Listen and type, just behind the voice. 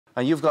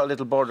And you've got a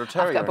little border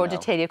terrier. I've got a border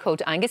terrier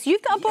called Angus.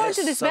 You've got a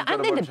border as well. I've got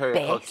a border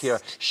terrier called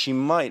Kira. She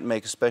might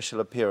make a special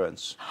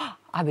appearance.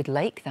 I would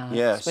like that.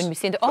 Yes. When we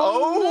send it.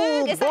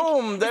 Oh, look,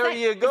 boom! There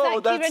you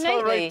go. That's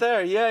her right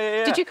there.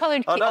 Yeah. Did you call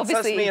her? Oh,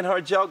 that's me and her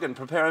jogging,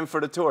 preparing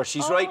for the tour.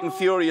 She's writing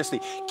furiously.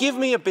 Give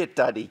me a bit,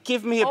 Daddy.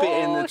 Give me a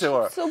bit in the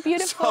tour. She's so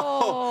beautiful.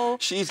 So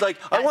she's like,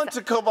 I want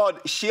to come on.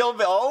 She'll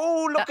be.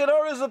 Oh, look at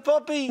her as a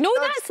puppy. No,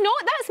 that's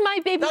not. That's my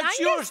baby. That's Angus.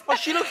 yours. But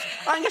she looks.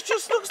 Angus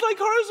just looks like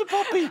her as a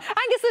puppy.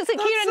 Angus looks like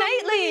Keira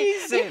Knightley.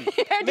 Amazing.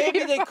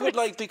 Maybe they could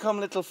like become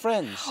little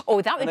friends.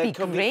 Oh, that would be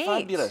great. Be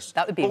fabulous.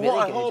 That would be really good.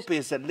 What I hope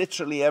is that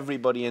literally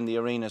everybody in the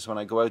arenas when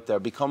I go out there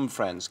become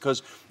friends,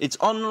 because it's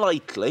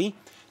unlikely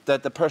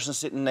that the person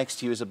sitting next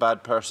to you is a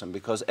bad person,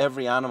 because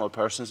every animal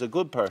person is a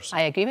good person.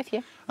 I agree with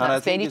you. And I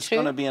think it's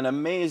going to be an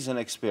amazing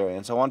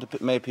experience. I want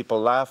to make people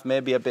laugh,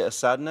 maybe a bit of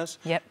sadness.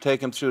 Yep. Take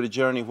them through the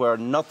journey where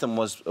nothing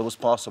was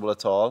possible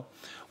at all.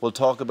 We'll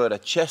talk about a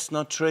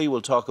chestnut tree.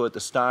 We'll talk about the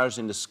stars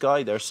in the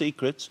sky. They're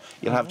secrets.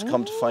 You'll have to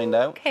come to find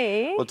out.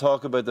 Okay. We'll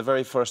talk about the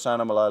very first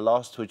animal I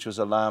lost, which was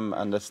a lamb,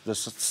 and the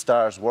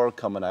stars were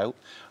coming out.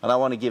 And I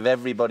want to give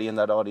everybody in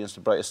that audience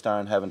the brightest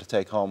star in heaven to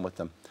take home with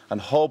them.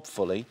 And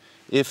hopefully,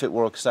 if it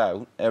works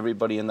out,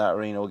 everybody in that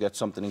arena will get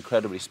something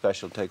incredibly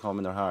special to take home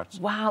in their hearts.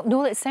 Wow.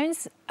 No, it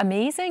sounds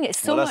amazing. It's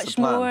so much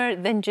more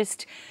than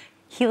just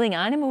healing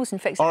animals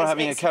and fixing... Or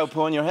having a cow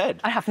poo on your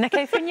head. Or having a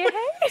cow poo on your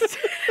head.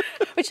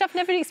 Which I've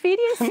never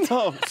experienced.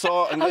 No,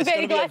 so it's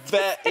going to be a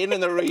vet in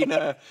an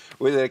arena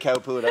with a cow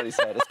poo on his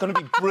head. It's going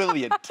to be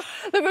brilliant.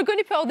 Look, we're going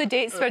to put all the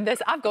dates for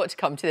this. I've got to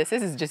come to this.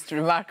 This is just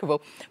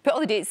remarkable. Put all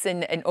the dates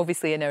in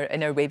obviously in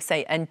our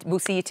website, and we'll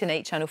see you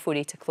tonight, Channel 4,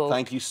 8 o'clock.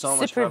 Thank you so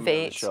much for having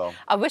me on the show.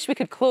 I wish we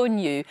could clone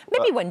you.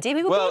 Maybe one day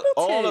we will be able to.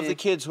 Well, all of the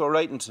kids who are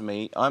writing to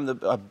me, I'm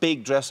a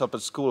big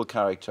dress-up-at-school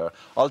character.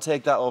 I'll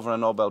take that over a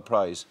Nobel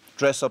Prize.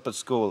 Dress up at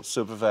school,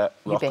 Supervet,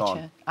 rock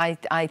on.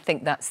 I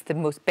think that's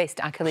the best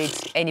accolade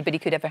anybody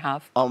could ever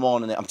have. I'm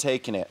on it. I'm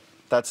taking it.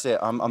 That's it.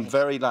 I'm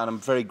very glad. I'm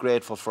very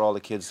grateful for all the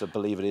kids that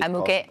believe it is And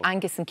we'll possible. get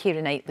Angus and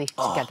Keira Knightley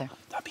together.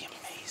 That'd be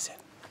amazing.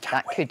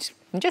 That could.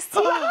 Just see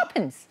what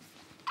happens.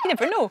 You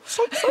never know.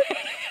 So exciting.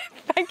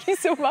 Thank you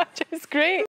so much. It's great.